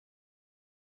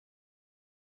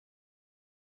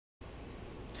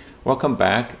Welcome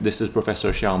back, this is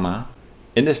Professor Xiao Ma.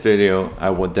 In this video,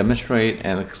 I will demonstrate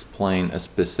and explain a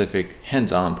specific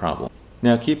hands-on problem.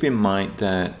 Now keep in mind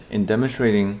that in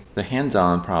demonstrating the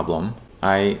hands-on problem,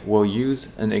 I will use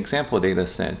an example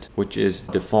dataset, which is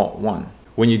default 1.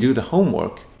 When you do the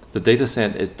homework, the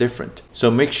dataset is different, so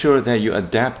make sure that you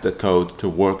adapt the code to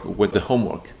work with the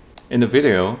homework. In the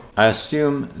video, I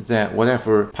assume that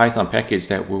whatever Python package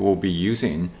that we will be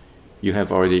using, you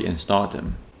have already installed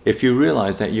them. If you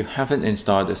realize that you haven't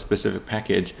installed a specific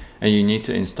package and you need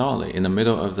to install it in the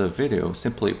middle of the video,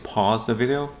 simply pause the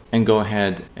video and go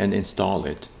ahead and install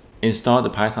it. Install the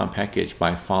Python package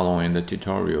by following the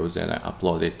tutorials that I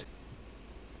uploaded.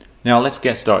 Now let's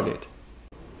get started.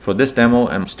 For this demo,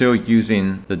 I'm still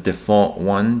using the default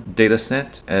 1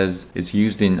 dataset as is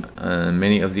used in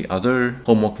many of the other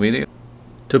homework videos.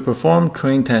 To perform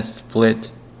train test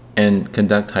split and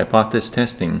conduct hypothesis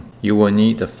testing, you will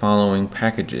need the following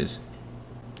packages.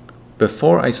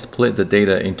 Before I split the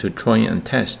data into train and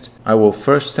test, I will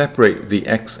first separate the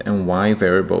x and y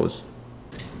variables.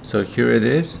 So here it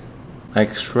is. I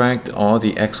extract all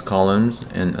the x columns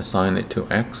and assign it to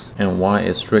x, and y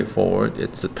is straightforward,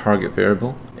 it's the target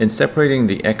variable. In separating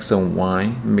the x and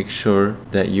y, make sure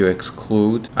that you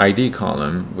exclude ID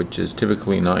column, which is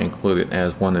typically not included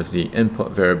as one of the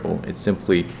input variable. It's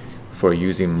simply for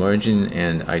using merging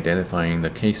and identifying the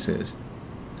cases.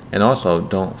 And also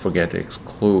don't forget to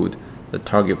exclude the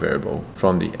target variable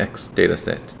from the X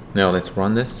dataset. Now let's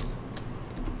run this.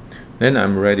 Then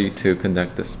I'm ready to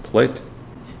conduct the split.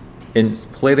 In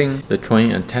splitting the train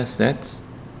and test sets,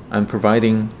 I'm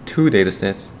providing two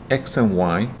datasets, X and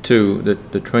Y, to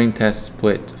the train test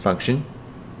split function.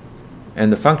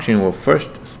 And the function will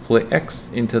first split X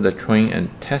into the train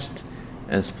and test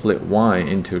and split Y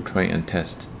into train and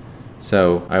test.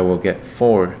 So I will get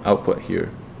 4 output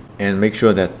here. And make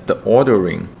sure that the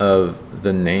ordering of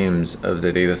the names of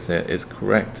the dataset is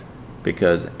correct,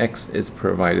 because X is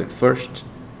provided first.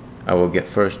 I will get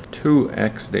first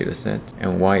 2X dataset,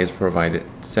 and Y is provided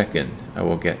second. I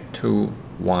will get 2Y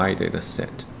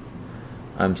dataset.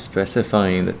 I'm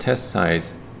specifying the test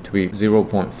size to be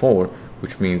 0.4,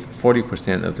 which means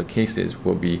 40% of the cases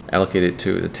will be allocated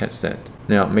to the test set.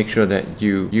 Now make sure that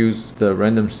you use the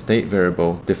random state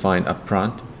variable defined up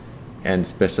front and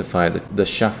specify the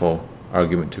shuffle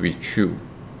argument to be true.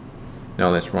 Now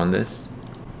let's run this.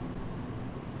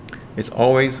 It's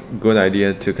always a good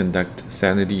idea to conduct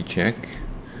sanity check,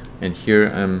 and here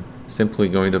I'm simply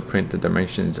going to print the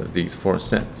dimensions of these 4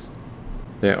 sets.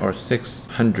 There are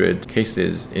 600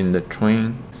 cases in the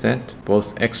train set,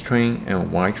 both X train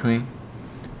and Y train.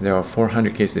 There are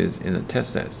 400 cases in the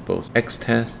test sets, both X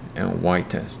test and Y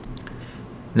test.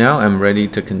 Now I'm ready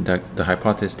to conduct the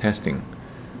hypothesis testing.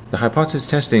 The hypothesis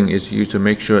testing is used to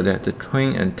make sure that the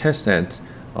train and test sets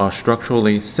are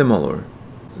structurally similar,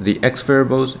 the X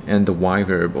variables and the Y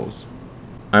variables.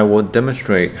 I will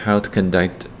demonstrate how to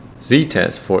conduct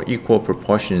z-tests for equal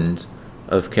proportions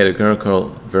of categorical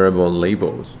variable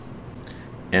labels.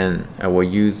 And I will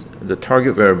use the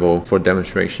target variable for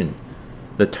demonstration.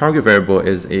 The target variable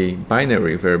is a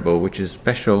binary variable, which is a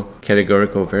special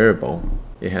categorical variable.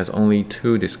 It has only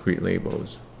 2 discrete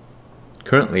labels.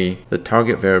 Currently, the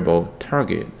target variable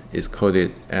target is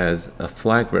coded as a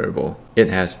flag variable. It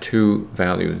has 2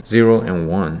 values, 0 and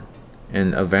 1.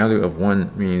 And a value of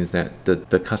 1 means that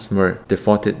the customer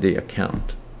defaulted the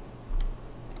account.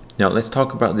 Now let's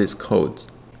talk about these codes.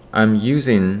 I'm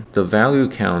using the value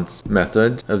counts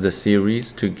method of the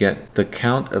series to get the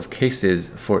count of cases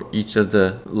for each of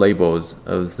the labels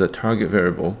of the target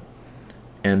variable.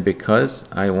 And because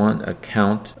I want a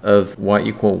count of y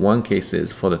equal 1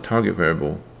 cases for the target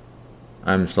variable,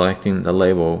 I'm selecting the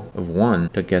label of 1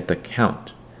 to get the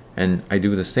count. And I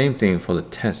do the same thing for the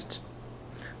test.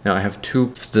 Now I have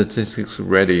 2 statistics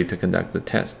ready to conduct the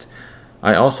test.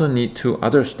 I also need 2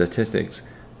 other statistics,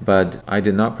 but I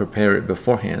did not prepare it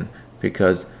beforehand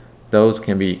because those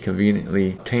can be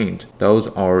conveniently obtained. Those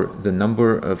are the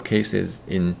number of cases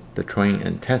in the train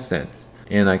and test sets,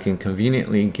 and I can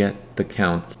conveniently get the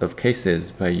count of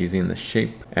cases by using the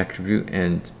shape attribute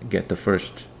and get the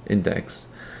first index.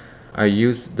 I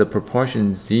use the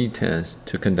proportion z-test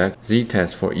to conduct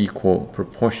z-test for equal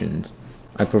proportions.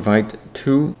 I provide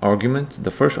 2 arguments.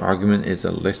 The first argument is a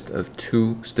list of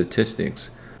 2 statistics.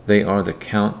 They are the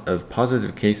count of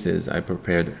positive cases I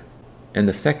prepared. And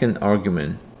the second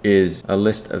argument is a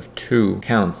list of 2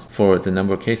 counts for the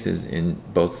number of cases in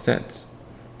both sets.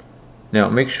 Now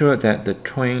make sure that the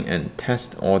train and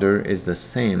test order is the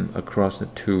same across the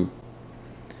 2.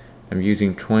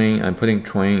 I'm putting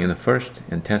train in the first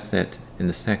and test set in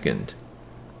the second.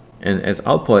 And as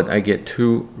output, I get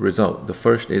two results. The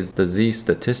first is the z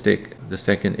statistic, the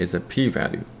second is a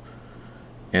p-value.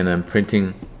 And I'm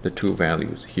printing the two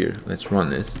values here. Let's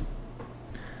run this.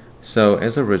 So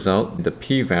as a result, the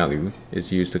p-value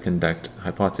is used to conduct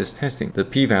hypothesis testing. The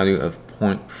p-value of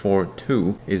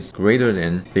 0.42 is greater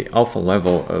than the alpha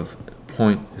level of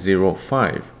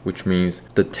 0.05, which means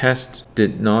the test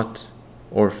did not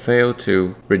or failed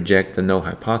to reject the null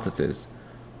hypothesis.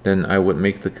 Then I would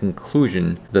make the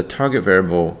conclusion the target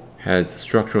variable has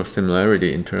structural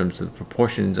similarity in terms of the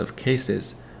proportions of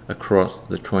cases across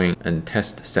the train and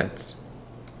test sets.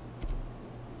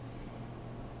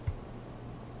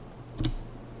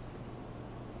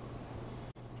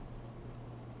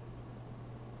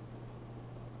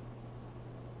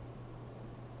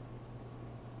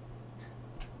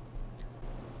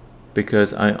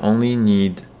 Because I only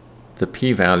need the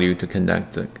p-value to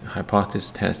conduct the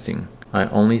hypothesis testing, I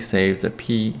only save the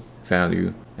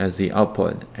p-value as the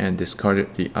output and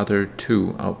discarded the other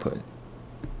two output.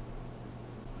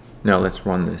 Now let's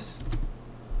run this.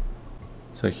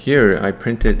 So here I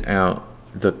printed out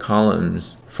the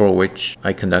columns for which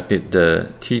I conducted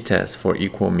the t-test for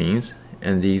equal means,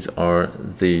 and these are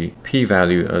the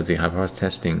p-value of the hypothesis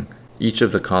testing, each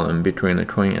of the column between the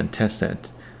train and test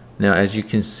set. Now as you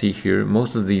can see here,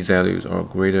 most of these values are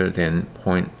greater than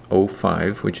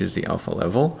 0.05, which is the alpha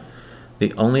level.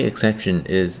 The only exception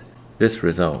is this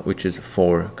result, which is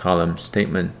for column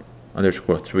statement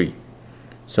 _ 3.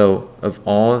 So of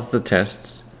all of the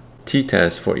tests,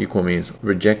 t-test for equal means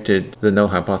rejected the null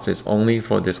hypothesis only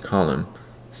for this column,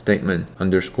 statement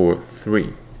 _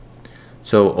 3.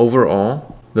 So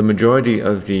overall, the majority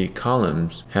of the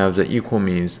columns have the equal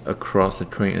means across the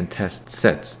train and test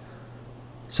sets.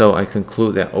 So I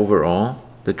conclude that overall,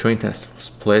 the train test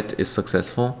split is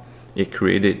successful. It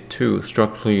created two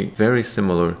structurally very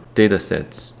similar data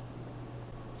sets.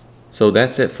 So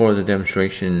that's it for the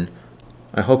demonstration.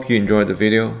 I hope you enjoyed the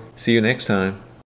video. See you next time.